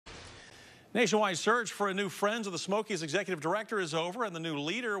Nationwide search for a new Friends of the Smokies executive director is over, and the new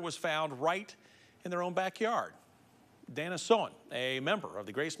leader was found right in their own backyard. Dana Soehn, a member of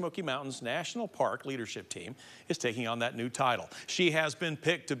the Great Smoky Mountains National Park leadership team, is taking on that new title. She has been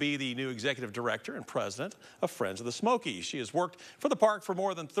picked to be the new executive director and president of Friends of the Smokies. She has worked for the park for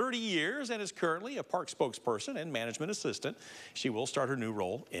more than 30 years and is currently a park spokesperson and management assistant. She will start her new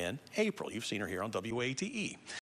role in April. You've seen her here on WATE.